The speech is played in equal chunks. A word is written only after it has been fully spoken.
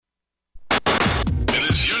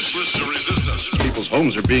useless to resist us. People's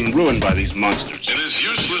homes are being ruined by these monsters. It is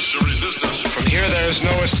useless to resist us. From here, there is no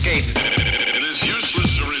escape. It is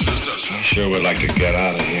useless to resist us. I sure would like to get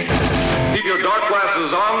out of here. Keep your dark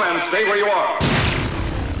glasses on and stay where you are.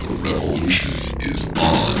 The revolution is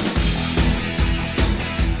on.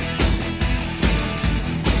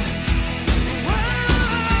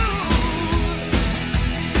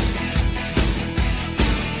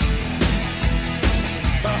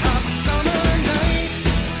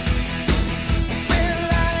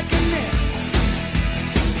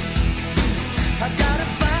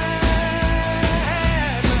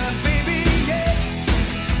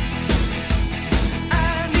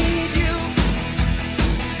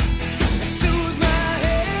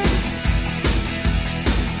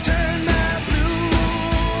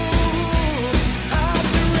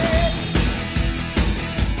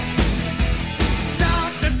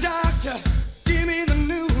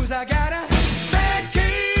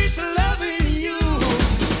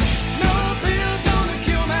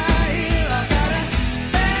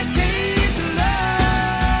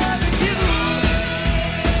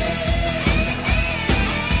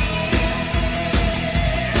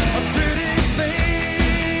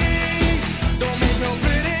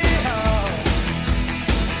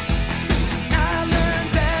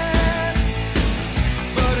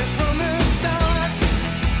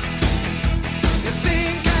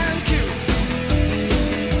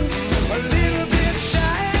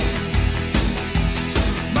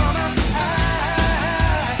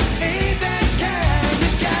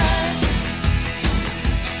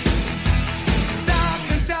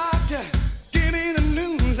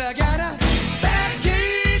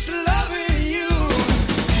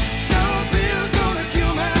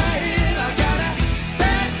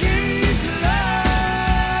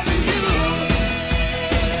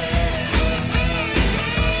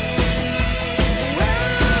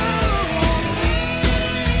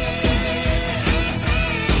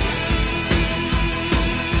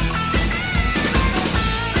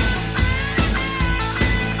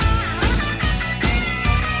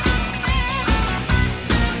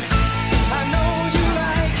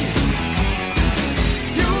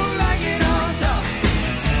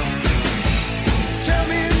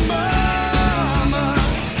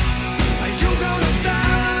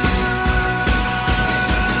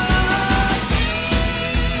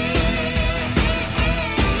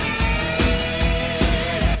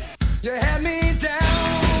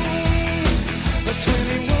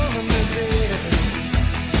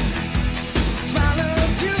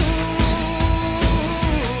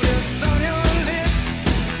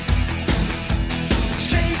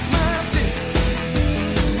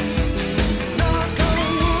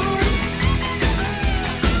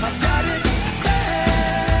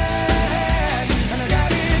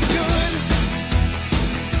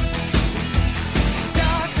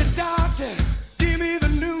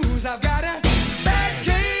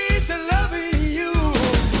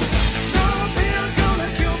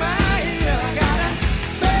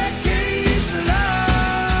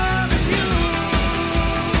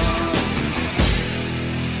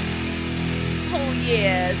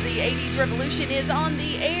 Is on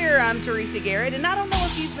the air. I'm Teresa Garrett, and I don't know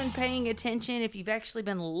if you've been paying attention, if you've actually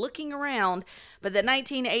been looking around, but the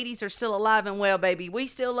 1980s are still alive and well, baby. We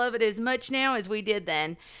still love it as much now as we did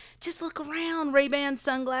then. Just look around. Ray-Ban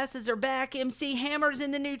sunglasses are back. MC Hammer's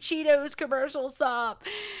in the new Cheetos commercial stop.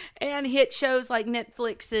 And hit shows like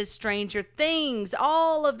Netflix's Stranger Things.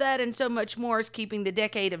 All of that and so much more is keeping the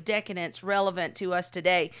decade of decadence relevant to us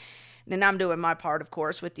today. And I'm doing my part, of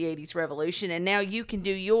course, with the 80s Revolution, and now you can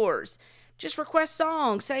do yours. Just request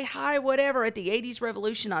songs, say hi, whatever, at the 80s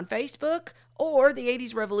Revolution on Facebook or the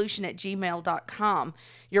 80s Revolution at gmail.com.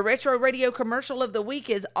 Your Retro Radio commercial of the week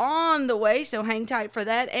is on the way, so hang tight for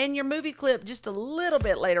that. And your movie clip just a little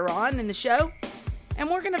bit later on in the show. And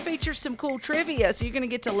we're going to feature some cool trivia, so you're going to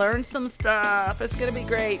get to learn some stuff. It's going to be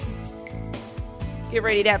great. Get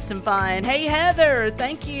ready to have some fun. Hey, Heather,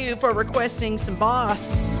 thank you for requesting some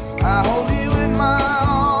Boss. I hold you in my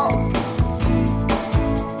arms.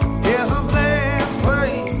 Yes, a bland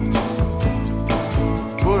place.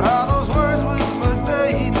 But how those words whispered,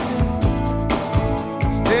 baby,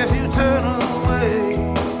 as you turn away.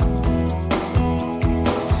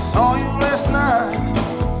 Saw you last night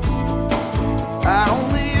out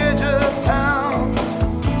on the edge of town.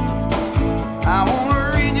 I wanna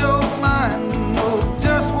read your mind, know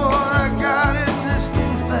just what I got in this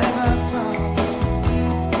new thing I found.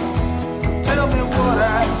 So tell me what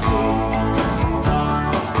I see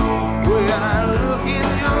when I look in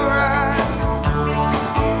your eyes.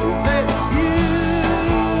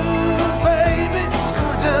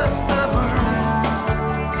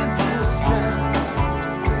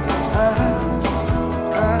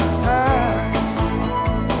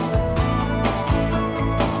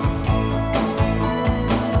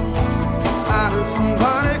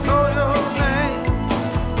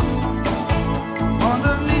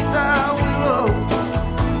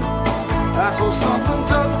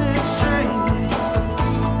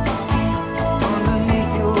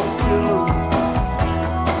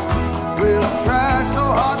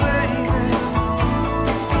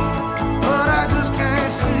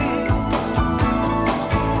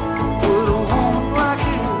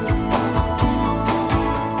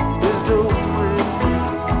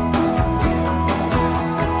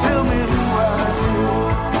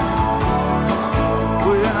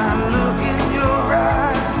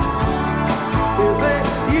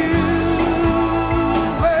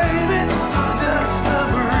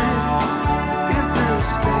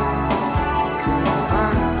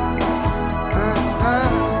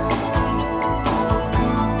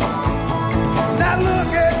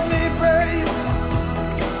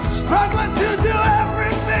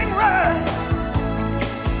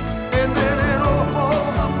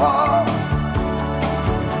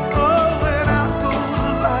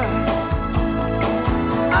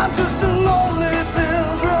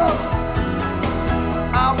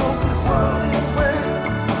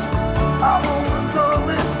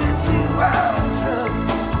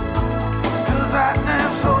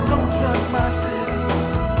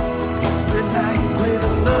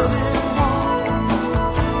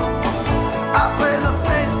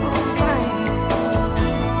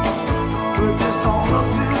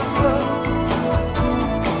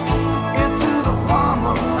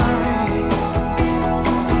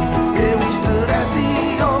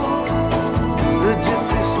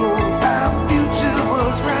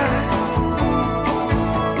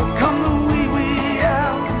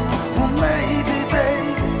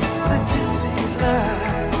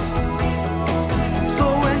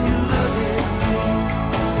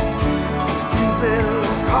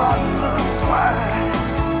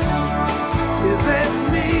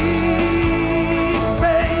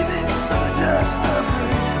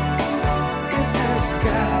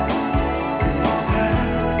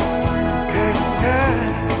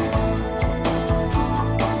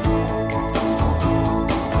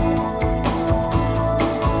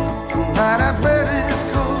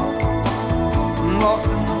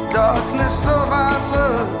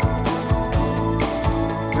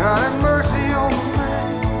 God have mercy on the man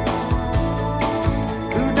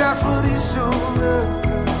who doubts what he's shown us.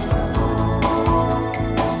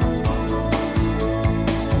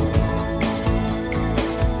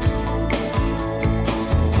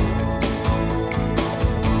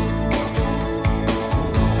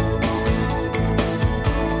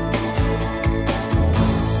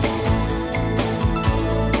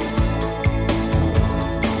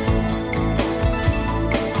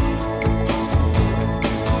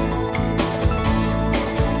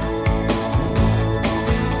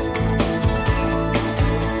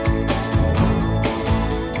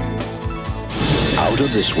 Out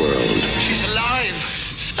of this world. She's alive!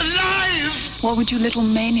 Alive! What would you little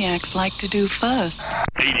maniacs like to do first?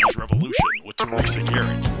 80s Revolution with Teresa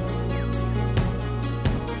Garrett.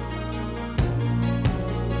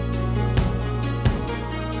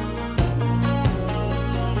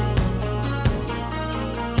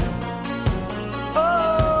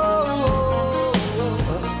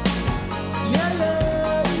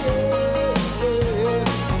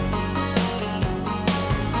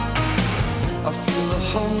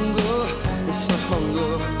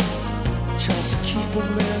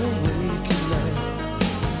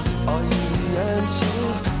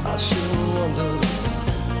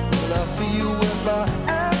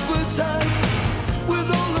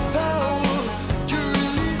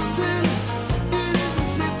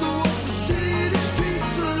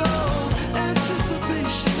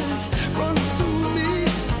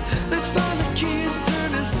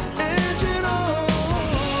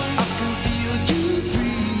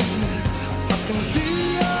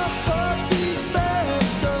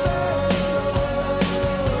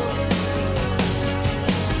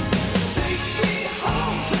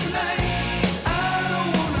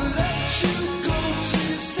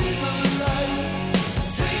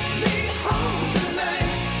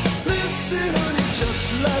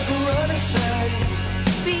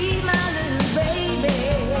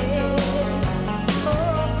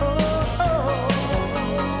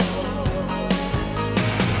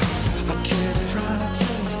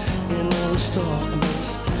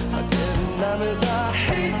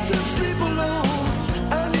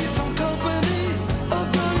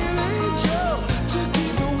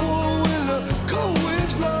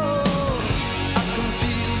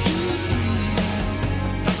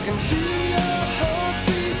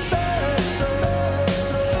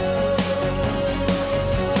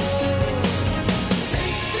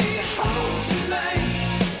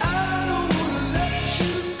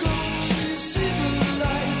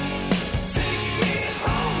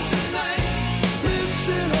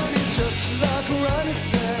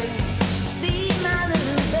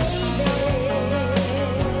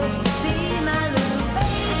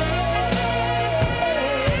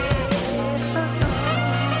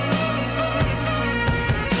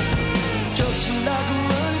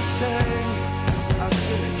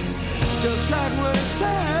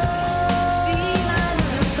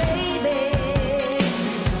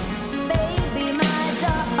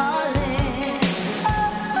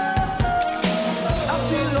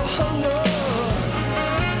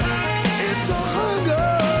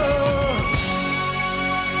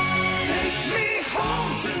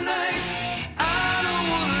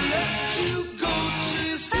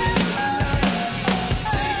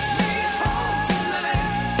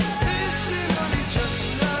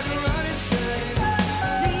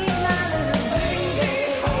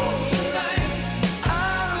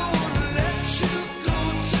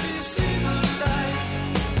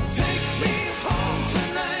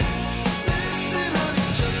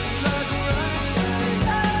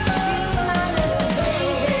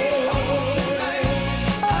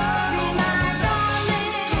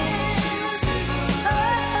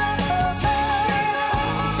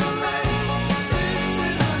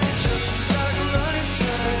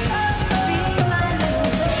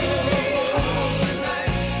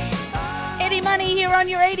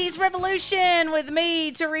 Revolution with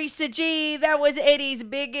me, Teresa G. That was Eddie's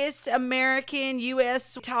biggest American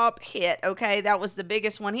U.S. top hit, okay? That was the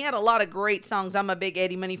biggest one. He had a lot of great songs. I'm a big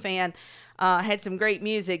Eddie Money fan. Had some great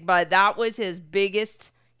music, but that was his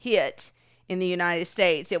biggest hit in the United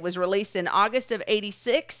States. It was released in August of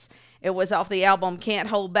 86. It was off the album Can't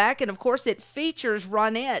Hold Back, and of course it features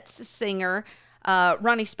Ronettes singer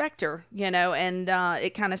Ronnie Spector, and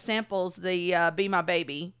it kind of samples the Be My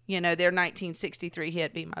Baby, their 1963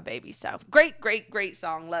 hit Be My Baby. So great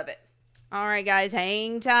song. Love it. All right, guys,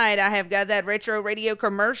 hang tight. I have got that retro radio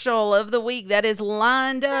commercial of the week that is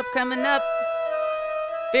lined up, coming up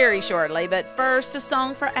very shortly. But first, a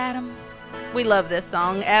song for Adam. We love this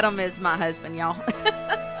song. Adam is my husband, y'all.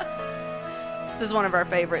 This is one of our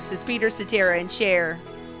favorites. It's Peter Cetera and Cher.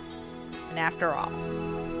 and After All.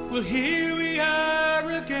 Well, here we are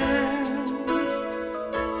again.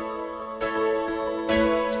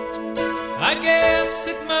 I guess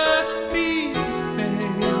it must be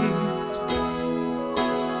fate.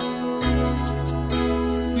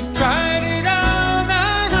 We've tried it all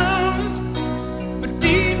night long, but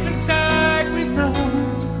deep inside we know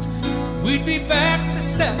we'd be back to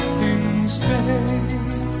set things straight.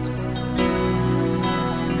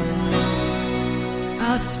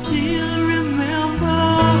 I still remember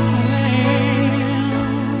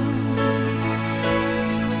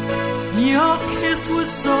when your kiss was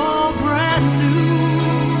so brand new.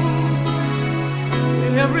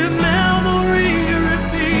 Every memory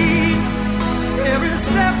repeats, every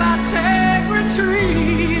step I take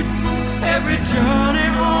retreats, every journey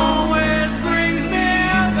always brings me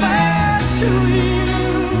back to you.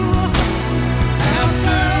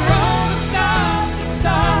 After all the stops and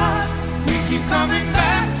starts, we keep coming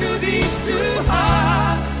back to these two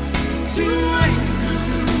hearts, two angels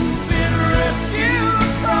who've been rescued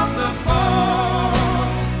from the fall.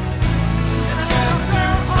 And after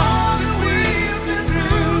all that we've been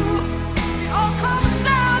through, it all comes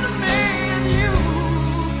down to me and you.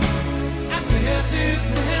 I guess it's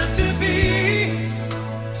meant to be.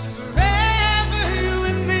 Forever you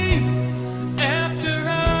and me, after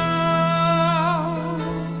all.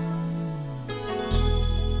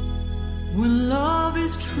 When love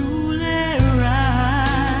is truly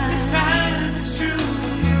right, this time it's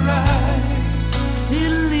truly right.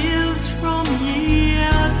 It lives from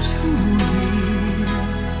year to year.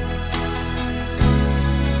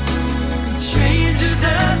 It changes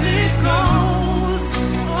as it goes,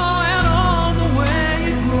 oh, and all the way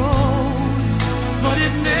it grows, but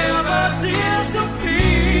it never disappears.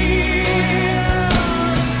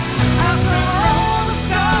 After all the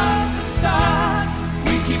stops and starts,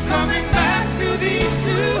 we keep coming back to these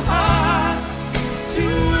two hearts,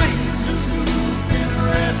 two angels who've been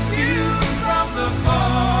rescued from the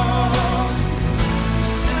fall.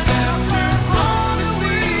 And after all that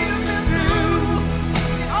we've been through,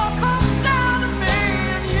 it all comes down to me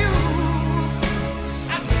and you.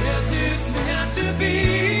 I guess it's meant to be.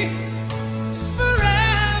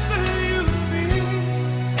 Forever you and me,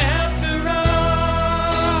 after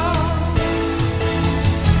all.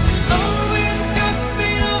 Oh, it's just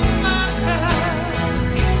been on my time.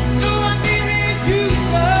 No, I needed you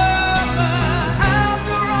so much.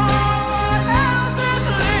 After all, what else is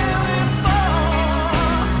living for?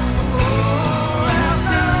 Oh,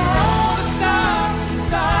 after all the stops and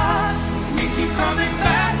starts, we keep coming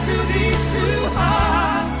back to these two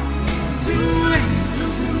hearts, two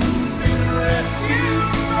angels who've been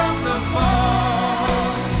rescued from the fall.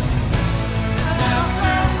 And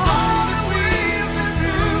after all that we've been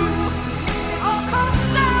through, it all comes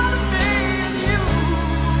down to me and you.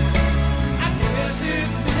 I guess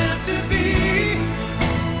it's meant to be.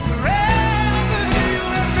 Forever you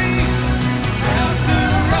and me. After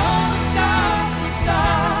all the stops and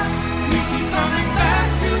starts, we keep coming back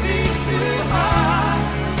to these two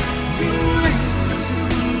hearts, two angels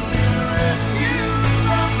who've been rescued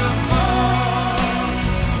from the fall.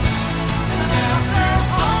 And after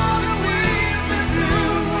all that we've been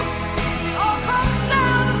through, it all comes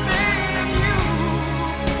down to me and you.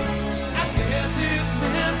 I guess it's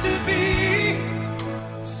meant to be.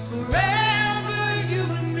 Forever you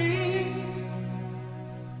and me,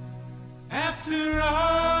 after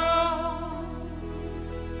all.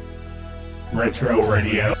 Retro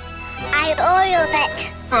Radio. I oiled it.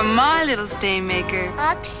 For my little stain maker,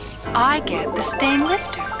 Oops. I get the stain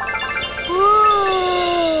lifter.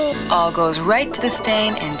 Ooh. All goes right to the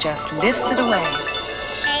stain and just lifts it away.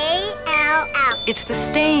 A-L-L. It's the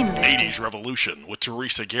stain lifter. 80s Revolution with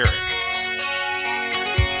Teresa Garrett.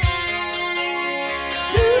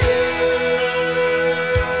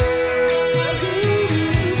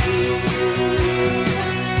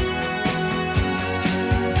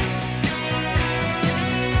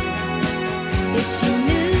 If she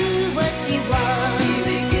knew what she wants,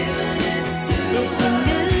 if she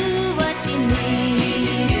knew what she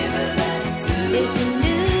needs, if she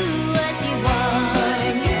knew what she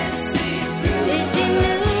wants, if she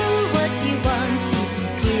knew what she wants,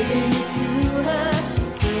 giving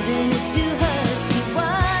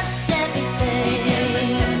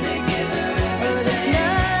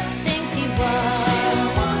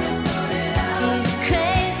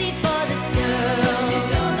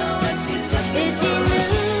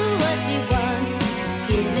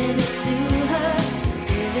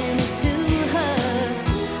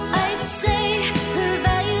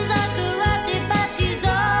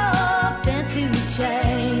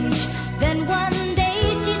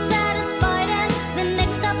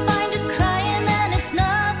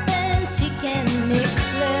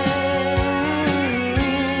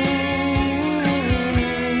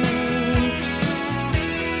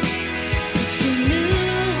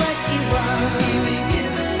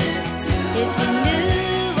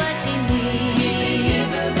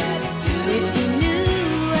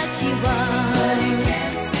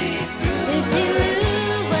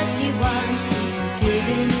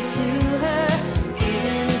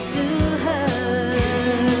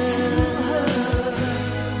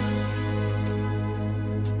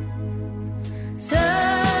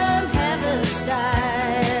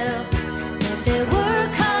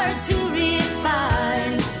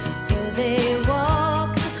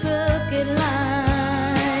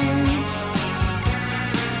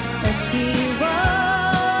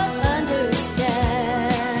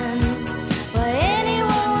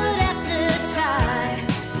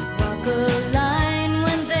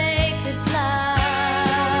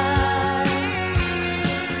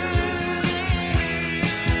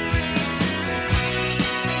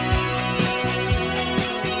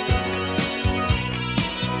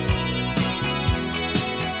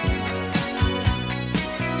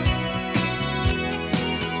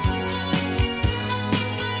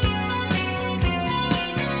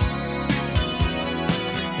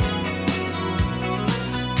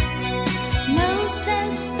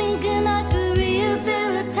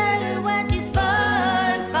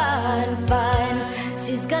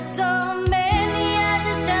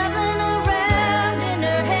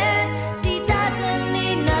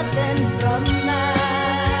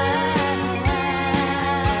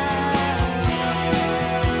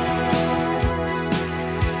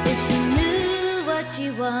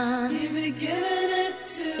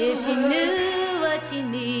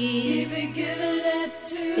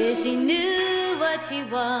If she knew what she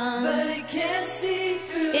wants, but he can't see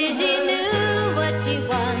through. If she knew what she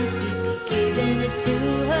wants, he'd be giving it to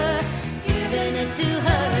her, giving it to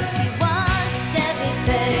her. She wants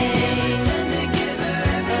everything.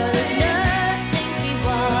 But there's nothing she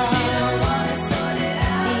wants.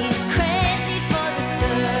 He's crazy for this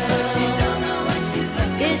girl.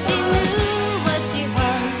 If she knew what she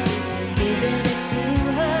wants, he'd be giving it to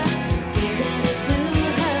her, giving it to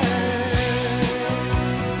her.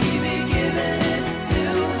 He'd be giving it to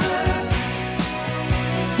her.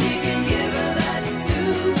 He can give her that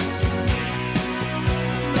too,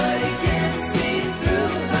 but he can't see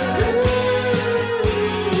through her.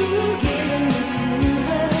 Giving it to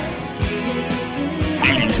her, giving it to her.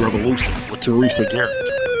 80s Revolution with Teresa Garrett.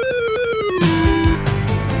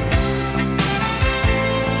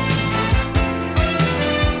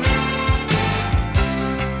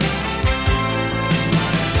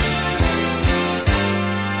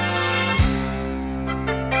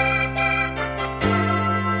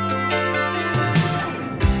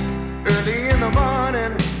 Early in the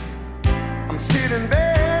morning, I'm still in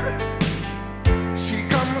bed. She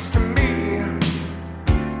comes to me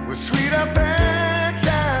with sweet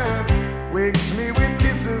affection, wakes me with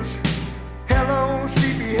kisses. Hello,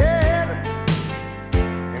 sleepyhead,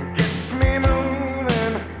 and gets me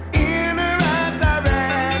moving in the right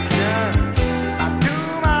direction. I do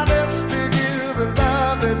my best to give a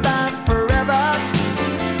love that lasts forever.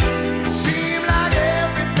 It seems like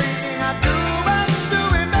everything I do, I'm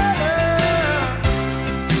doing better.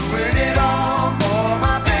 Doing it all for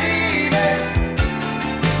my baby.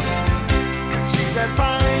 And she's as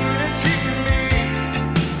fine as she can be.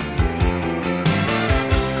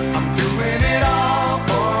 I'm doing it all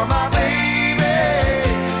for my baby.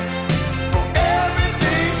 For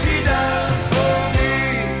everything she does for me.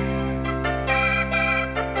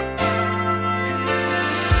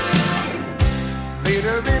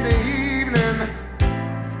 Later in the evening,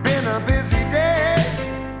 it's been a busy day.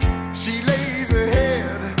 She lays her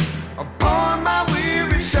head upon my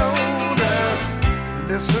weary shoulder.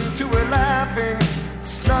 Listen to her laughing,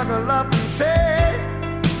 snuggle up and say,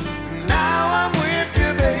 now I'm with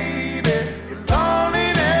you, baby. Your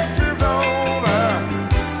loneliness is over.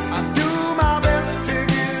 I do my best to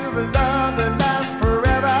give a love that lasts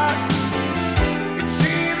forever. It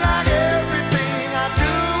seems like everything I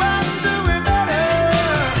do, I'm doing better.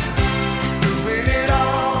 Doing it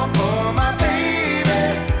all for my baby.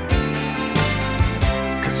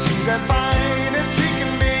 'Cause she's as fine as she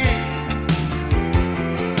can be.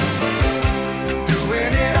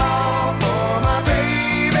 Doing it all for my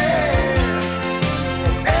baby.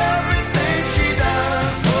 For everything she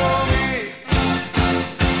does for me.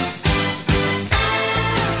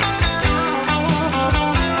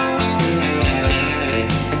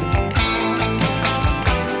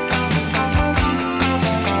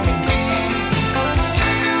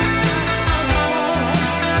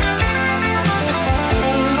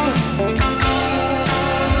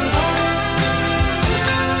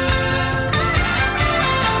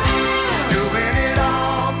 Doing it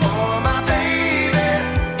all for my baby.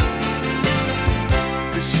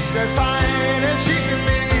 'Cause she's as fine as she can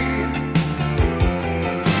be.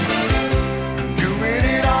 Doing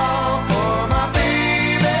it all for my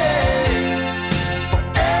baby. For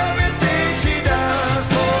everything she does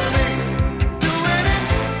for me. Doing it,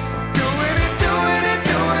 doing it, doing it,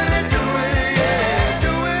 doing it, doing it, yeah.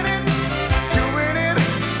 Doing it, doing it,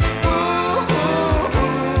 ooh, ooh,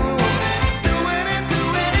 ooh. Doing it,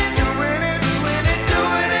 doing it, doing it, doing it,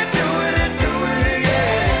 doing it, doing it, doing it, yeah.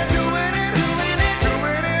 Doing it, doing it,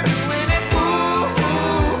 doing it, ooh, ooh,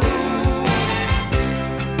 ooh.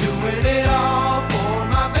 Doing it all for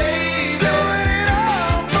my baby. Doing it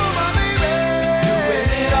all for my baby.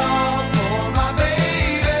 Doing it all for my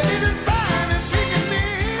baby. She's as fine as she can be.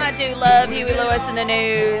 I do love Huey Lewis in the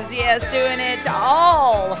News. Yes, doing it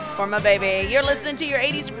all for my baby. You're listening to your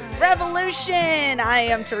 80s Revolution. I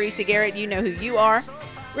am Teresa Garrett. You know who you are.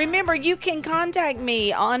 Remember, you can contact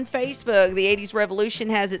me on Facebook. The 80s Revolution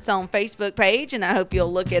has its own Facebook page, and I hope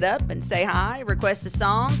you'll look it up and say hi, request a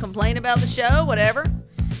song, complain about the show, whatever.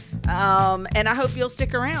 And I hope you'll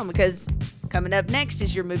stick around because coming up next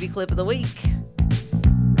is your movie clip of the week.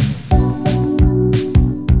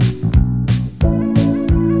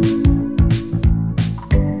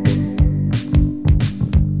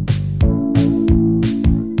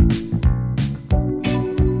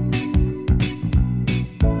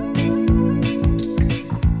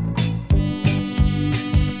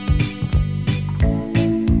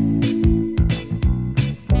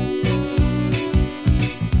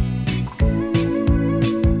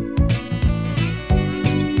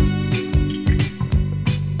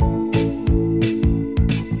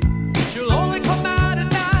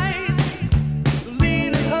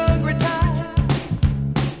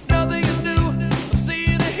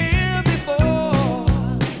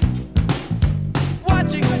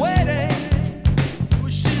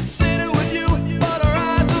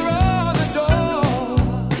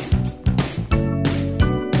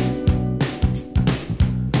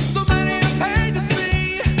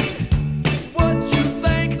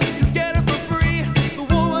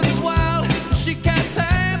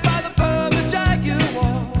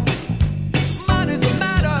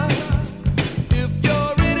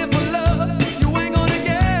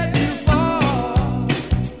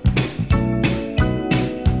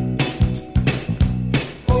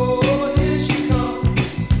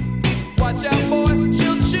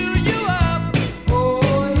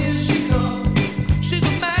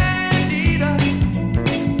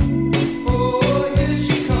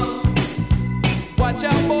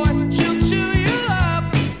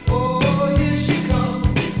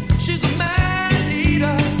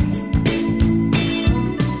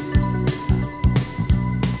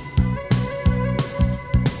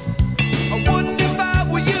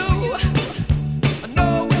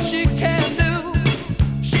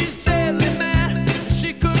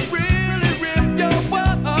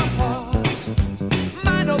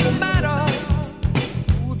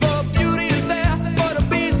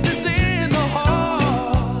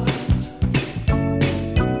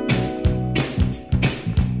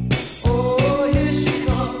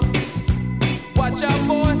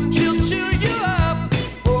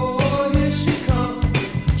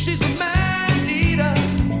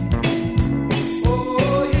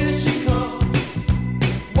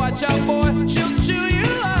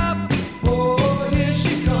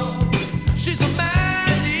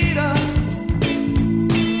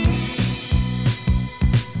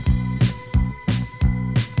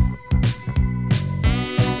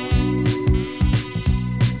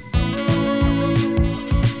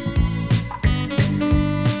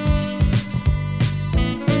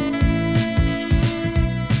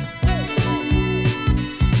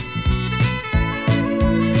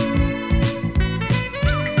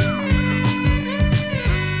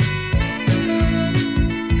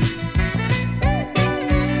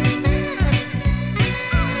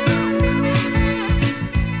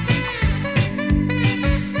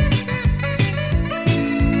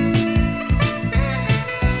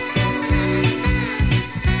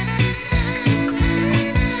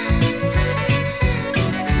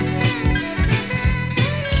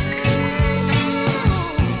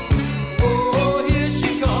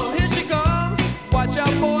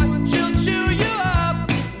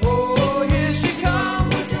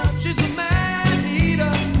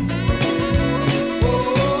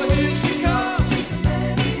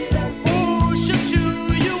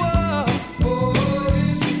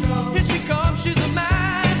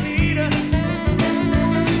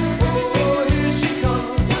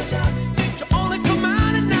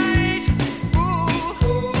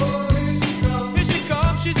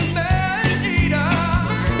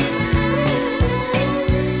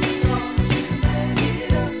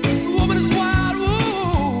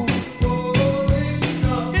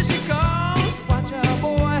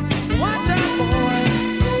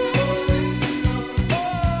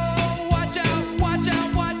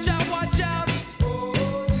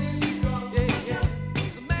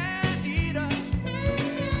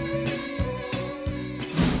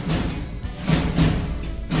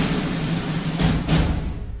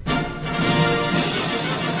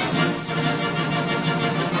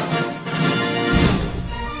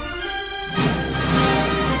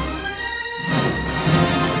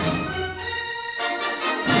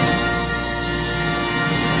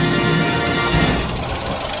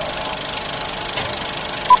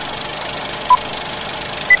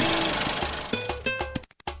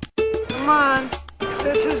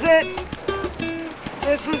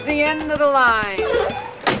 This is the end of the line.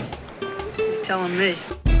 You're telling me.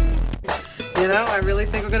 You know, I really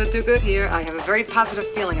think we're going to do good here. I have a very positive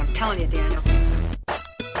feeling. I'm telling you, Daniel.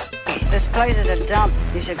 This place is a dump.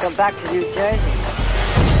 You should go back to New Jersey.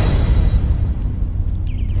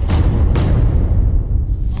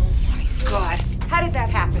 God, how did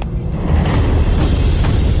that happen?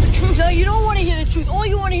 The truth, no, you don't want to hear the truth. All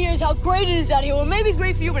you want to hear is how great it is out here. Well, it may be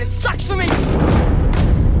great for you, but it sucks for me.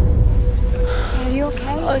 Are you okay?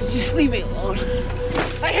 Oh, just leave me alone.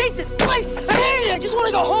 I hate this place. I hate it. I just want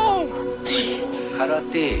to go home.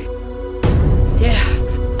 Karate. Yeah.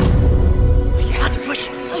 You have to push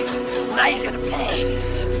it. Now you're gonna pay.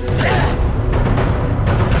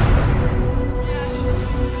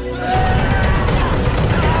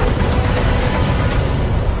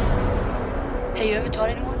 Hey, you ever taught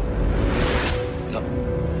anyone? No.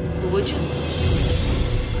 Well, would you?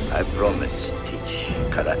 I promise teach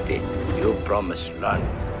karate. You promise learn.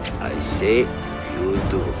 I say you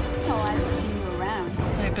do. Oh, I haven't seen you around.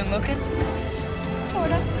 Have you been looking?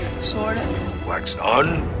 Sorta. Wax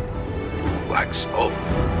on, wax off.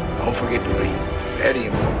 Don't forget to breathe. Very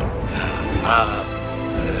important. Up,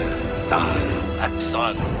 down, wax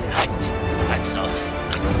on, wax off.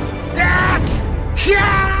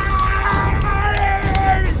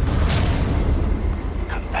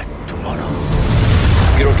 Come back tomorrow.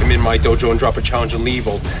 If you don't come in my dojo and drop a challenge and leave,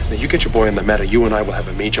 old man, then you get your boy on the mat, you and I will have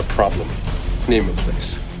a major problem. Name a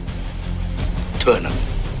place. Turn up.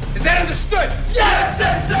 Is that understood? Yes,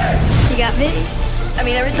 Sensei! You got me? I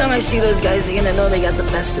mean, every time I see those guys, they're gonna know they got the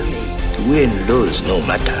best of me. To win, lose, no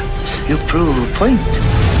matter. You prove a point.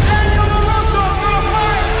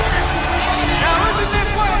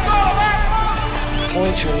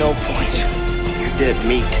 Point or no point, you're dead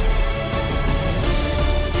meat.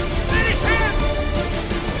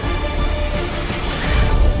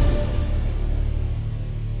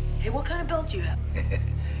 Hey, what kind of belt do you have?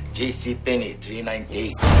 JC Penney,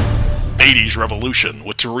 398. 80s Revolution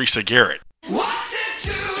with Teresa Garrett. What's it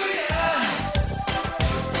to ya?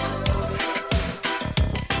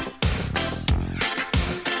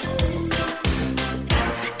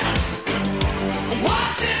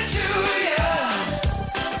 What's it to ya?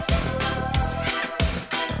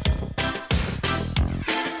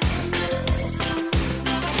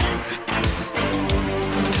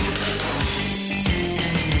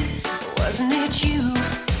 Wasn't it you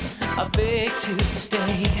I begged to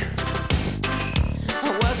stay?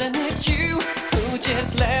 Wasn't it you who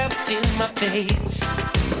just laughed in my face?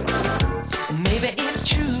 Maybe it's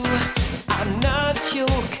true, I'm not your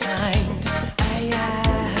kind.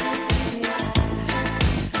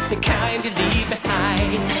 The kind you leave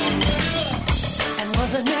behind. And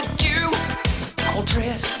wasn't it you, all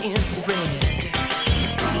dressed in red,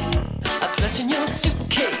 clutching your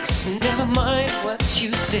suitcase? Never mind what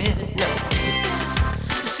you said, no.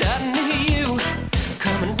 Suddenly you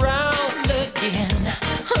coming round again.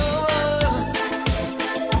 Oh.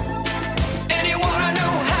 And you wanna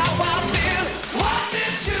know how I feel? What's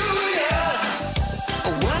it to ya?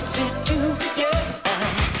 What's it to ya?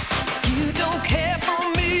 You don't care for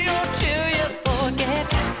me until you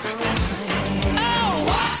forget. Oh,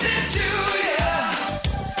 what's it to ya?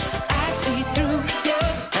 I see through ya.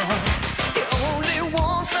 You only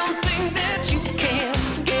want something that you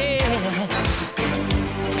can't get.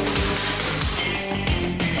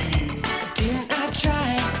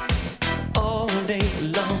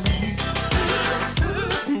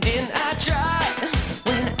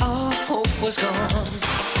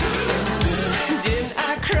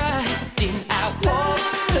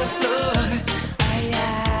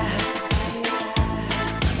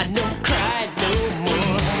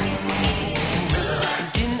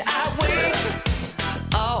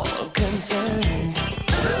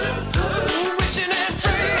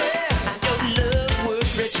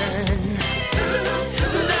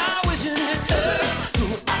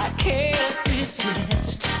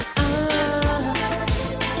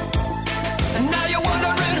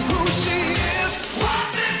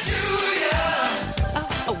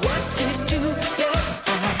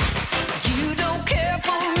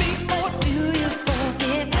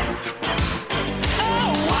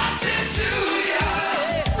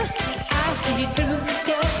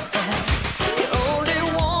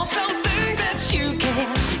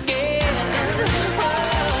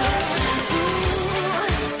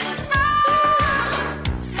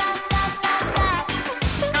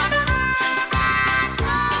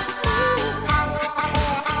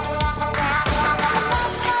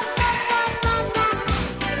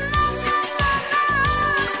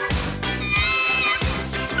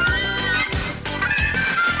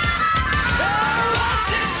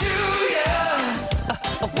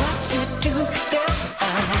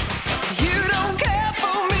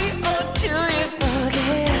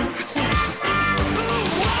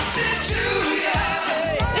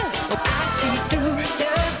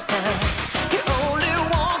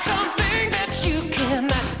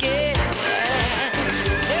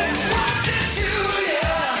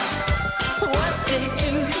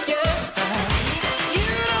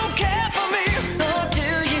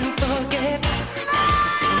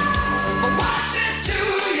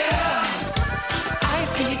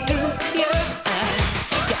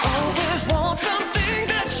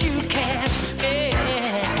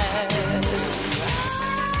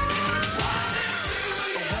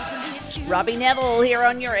 Robbie Neville here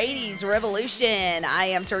on your 80s Revolution. I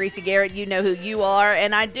am Teresa Garrett. You know who you are.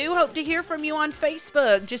 And I do hope to hear from you on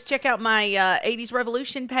Facebook. Just check out my 80s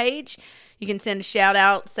Revolution page. You can send a shout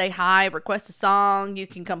out, say hi, request a song. You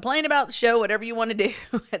can complain about the show, whatever you want to do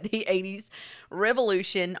at the 80s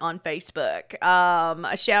Revolution on Facebook.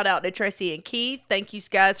 A shout out to Tracy and Keith. Thank you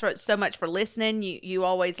guys so much for listening. You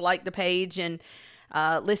always like the page and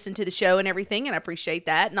listen to the show and everything, and I appreciate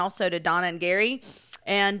that. And also to Donna and Gary.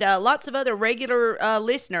 And lots of other regular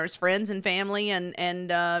listeners, friends and family,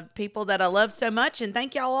 and people that I love so much. And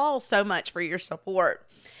thank y'all all so much for your support.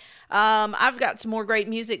 I've got some more great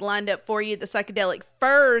music lined up for you. The Psychedelic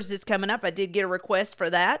Furs is coming up. I did get a request for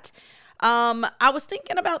that. I was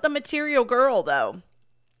thinking about the Material Girl, though.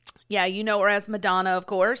 Yeah, you know her as Madonna, of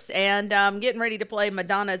course. And I'm getting ready to play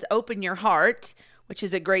Madonna's Open Your Heart, which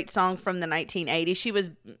is a great song from the 1980s. She was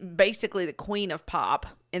basically the queen of pop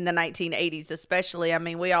in the 1980s, especially. I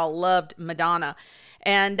mean, we all loved Madonna.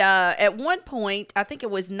 And at one point, I think it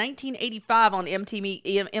was 1985 on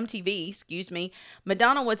MTV,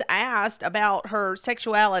 Madonna was asked about her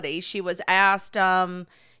sexuality. She was asked,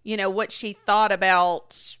 what she thought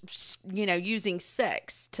about, using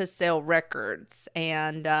sex to sell records.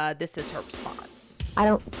 And this is her response. I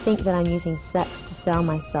don't think that I'm using sex to sell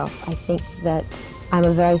myself. I think that I'm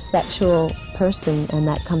a very sexual person, and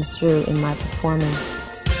that comes through in my performing.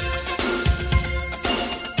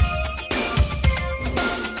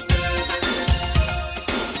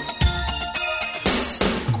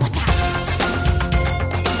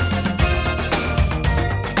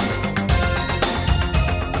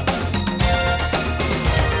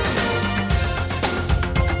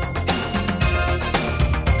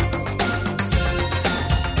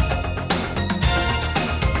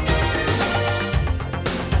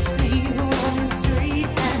 See you on the street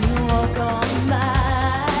and you walk on by.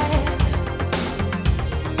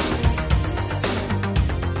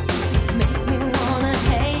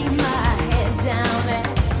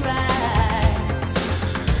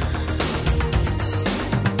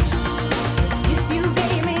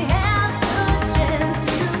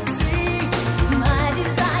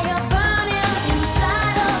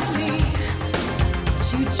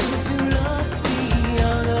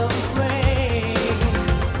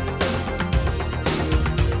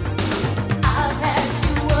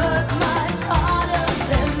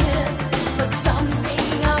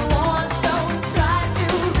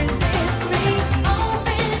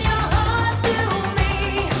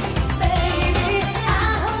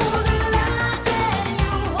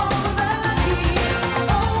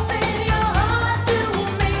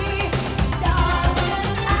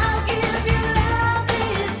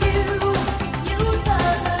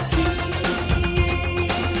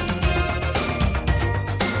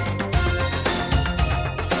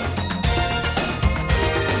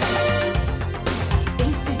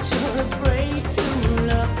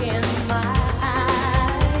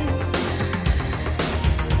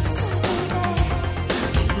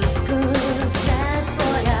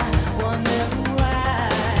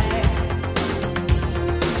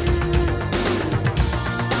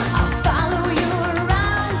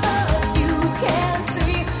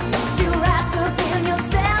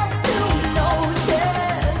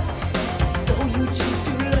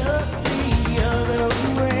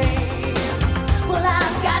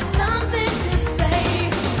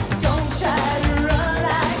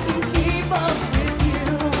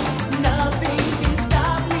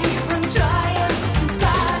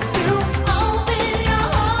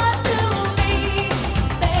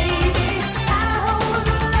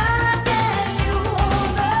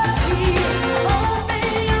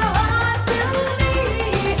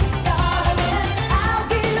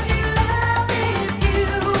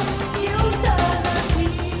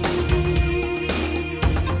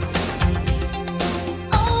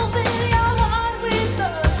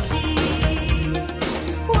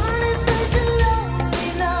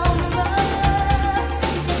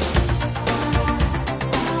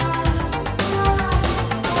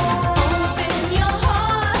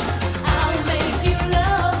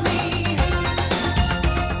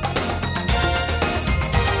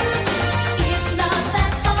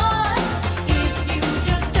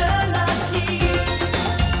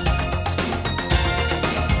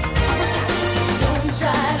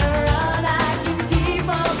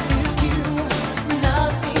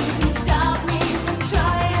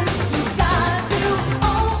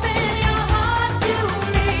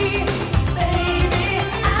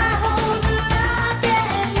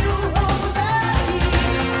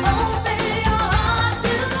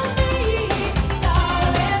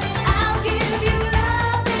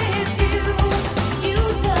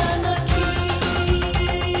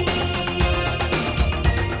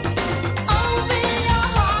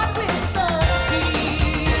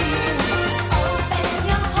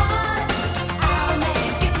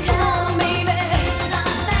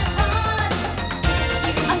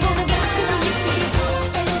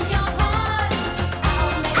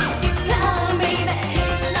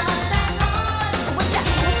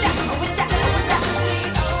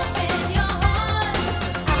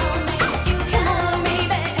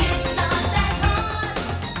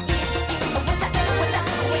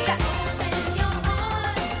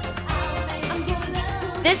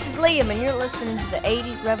 this is Liam, and you're listening to the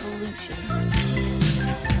 80s Revolution.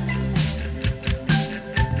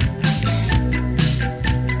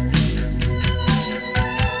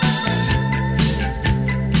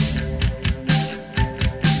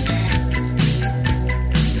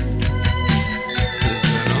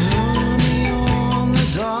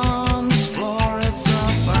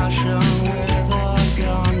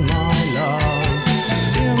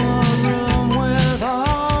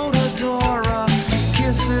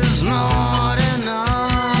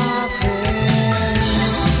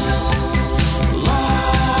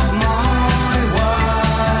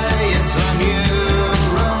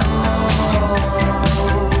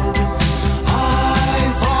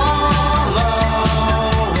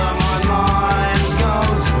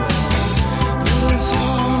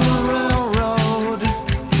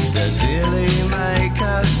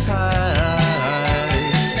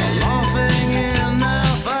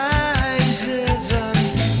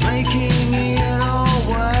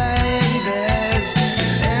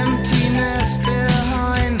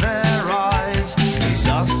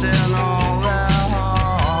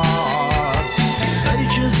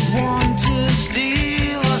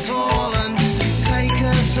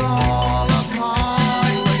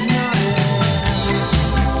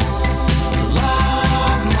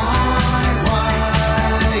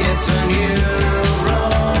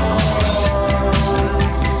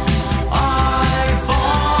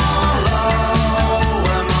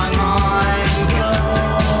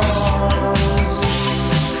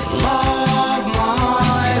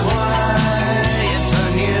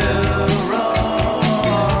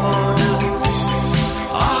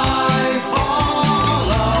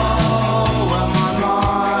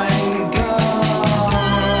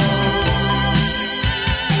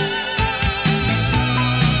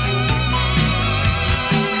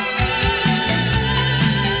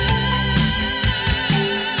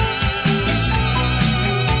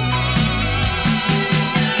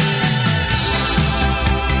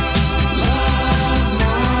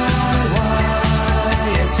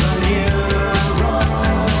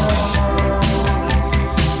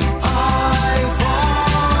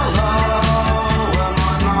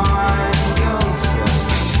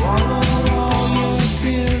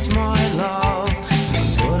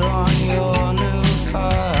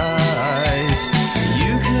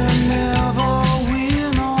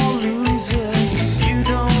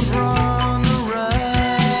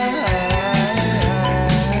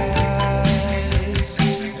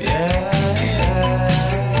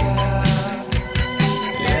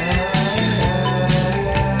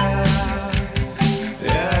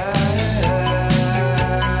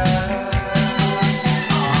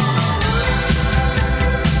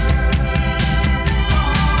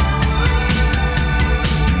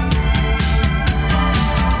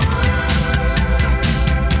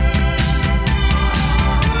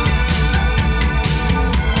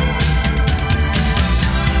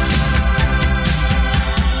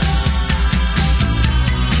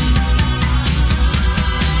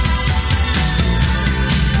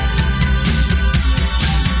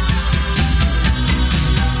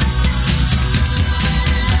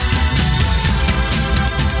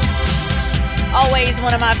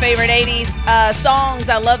 One of my favorite 80s songs.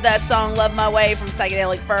 I love that song, Love My Way from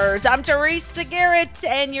Psychedelic Furs. I'm Teresa Garrett,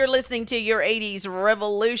 and you're listening to your 80s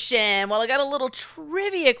Revolution. Well, I got a little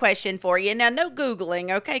trivia question for you. Now, no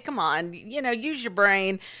Googling, okay? Come on. Use your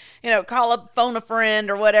brain. Call up, phone a friend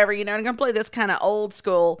or whatever. I'm going to play this kind of old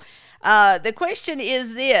school. The question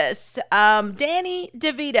is this. Danny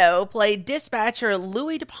DeVito played dispatcher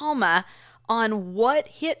Louis De Palma on what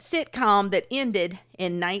hit sitcom that ended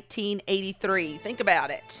in 1983? Think about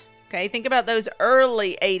it. Okay, think about those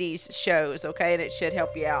early 80s shows, okay, and it should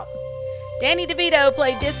help you out. Danny DeVito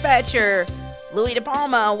played dispatcher Louis De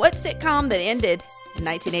Palma. What sitcom that ended in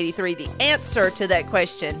 1983? The answer to that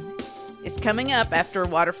question is coming up after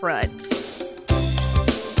Waterfront.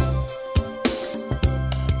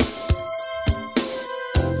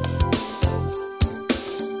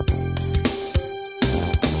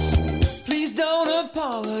 Don't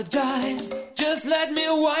apologize, just let me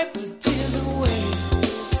wipe the tears away.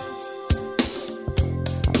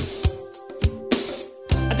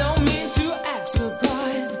 I don't mean to act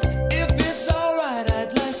surprised. If it's alright,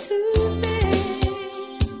 I'd like to stay.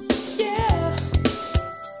 Yeah.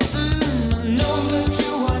 I know that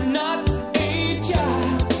you are not a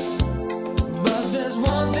child, but there's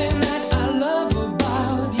one thing that I love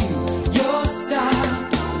about you, your style.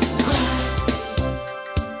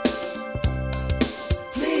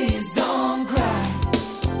 Please don't cry.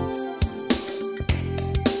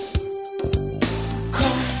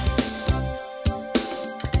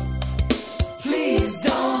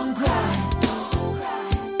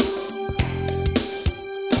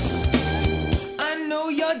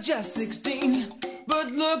 just 16,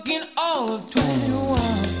 but looking all of 21.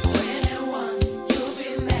 21, you'll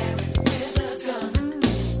be married with a gun.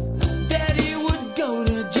 Daddy would go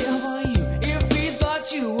to jail for you if he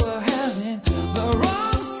thought you were having the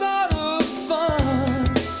wrong sort of fun.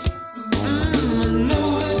 I know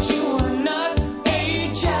that you are not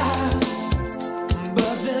a child,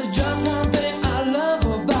 but there's just one thing I love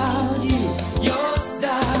about you, your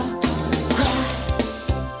style. Cry.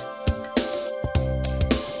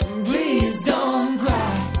 Please don't cry.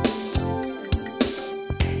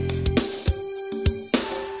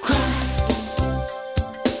 Cry.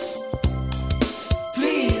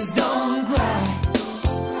 Please don't cry.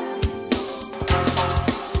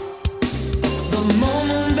 The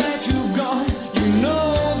moment that you've gone, you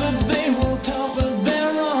know that they will talk, but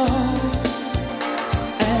they're wrong.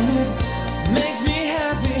 And it makes me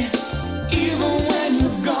happy, even when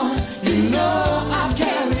you've gone. You know I'll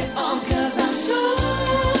carry on, 'cause I'm strong.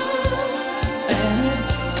 And it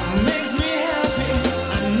makes me happy,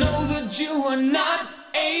 I know that you are not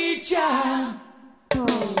a child,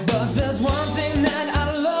 but there's one thing that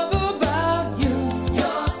I love about you,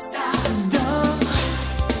 your style. Don't cry.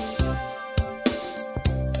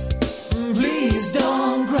 Please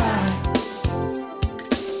don't cry.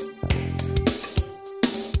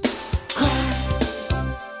 Cry.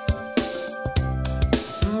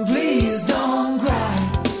 Please don't cry.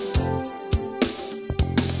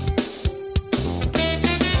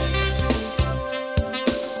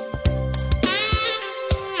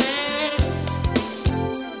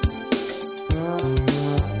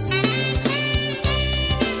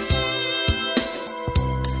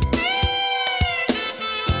 Please don't cry.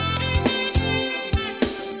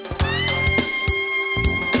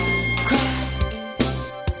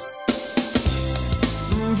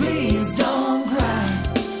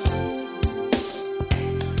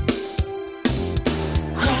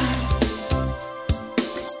 Cry.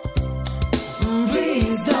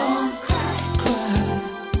 Please don't cry. Cry.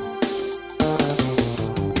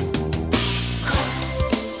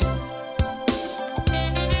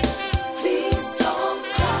 Please don't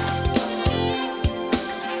cry.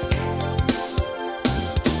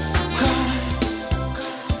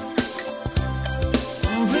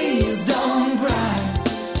 Please don't cry.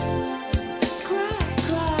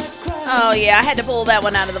 Oh, yeah, I had to pull that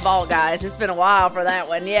one out of the vault, guys. It's been a while for that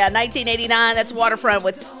one. Yeah, 1989, that's Waterfront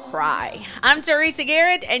with Cry. I'm Teresa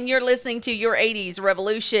Garrett, and you're listening to Your 80s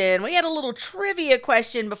Revolution. We had a little trivia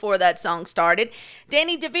question before that song started.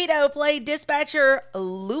 Danny DeVito played dispatcher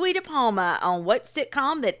Louis De Palma on what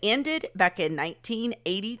sitcom that ended back in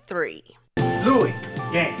 1983? Louis.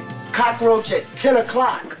 Yeah. Cockroach at 10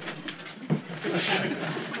 o'clock.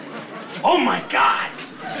 Oh my God!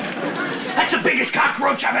 That's the biggest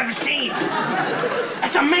cockroach I've ever seen.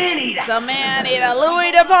 That's a man-eater. It's a man-eater.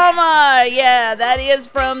 Louis De Palma. Yeah, that is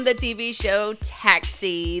from the TV show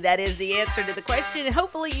Taxi. That is the answer to the question. And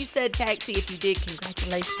hopefully you said Taxi. If you did,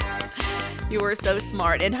 congratulations. You were so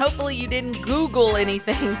smart. And hopefully you didn't Google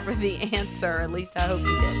anything for the answer. At least I hope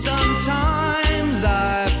you did. Sometimes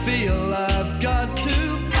I feel I've got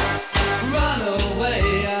to run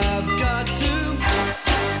away. I've got to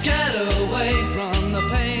get away from the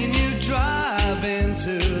pain you drive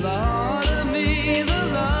into the heart of me. The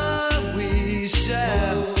love we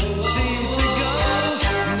share seems to go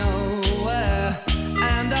nowhere,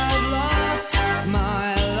 and I've lost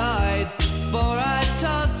my light, for I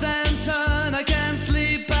toss and turn. I can't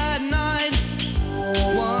sleep at night.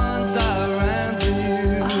 Once I ran to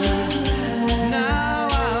you, now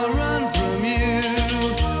I run from you.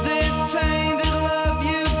 This tainted love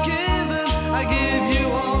you've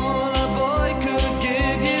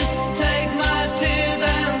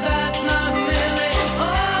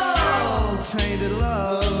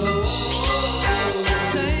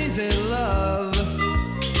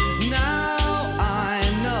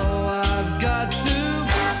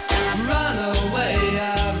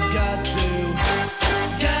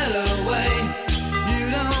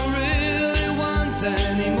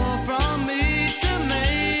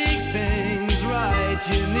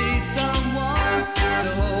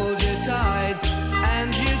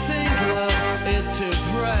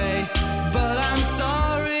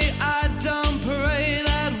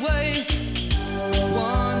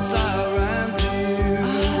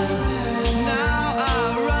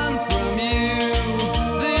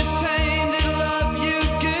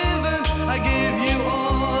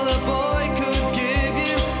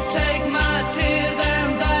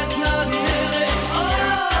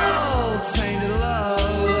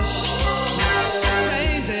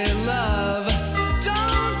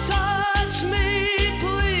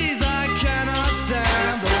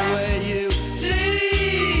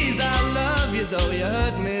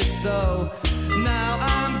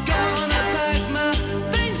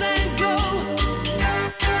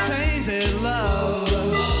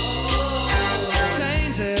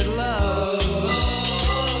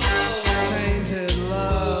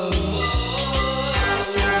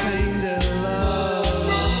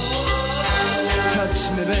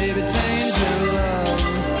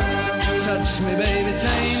Teach me, baby,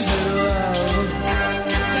 tainted love.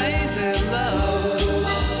 Tainted love.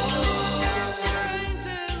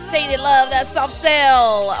 Tainted Love, that's Soft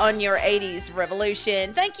Cell on your 80s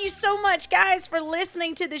Revolution. Thank you so much, guys, for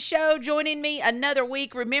listening to the show, joining me another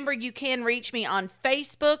week. Remember, you can reach me on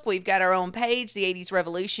Facebook. We've got our own page, the 80s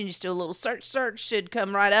Revolution. Just do a little search, should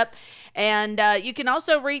come right up. And you can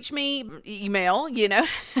also reach me, email,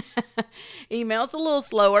 Email's a little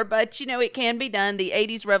slower, but, it can be done. The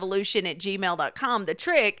 80s Revolution at gmail.com. The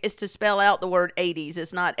trick is to spell out the word 80s.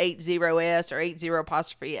 It's not 80s or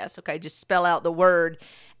 80'S, okay? Just spell out the word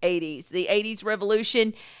 80s. The 80s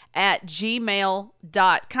Revolution at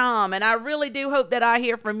gmail.com. And I really do hope that I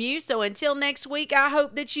hear from you. So until next week, I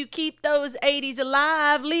hope that you keep those 80s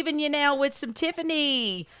alive. Leaving you now with some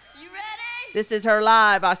Tiffany. You ready? This is her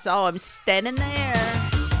live. I saw him standing there.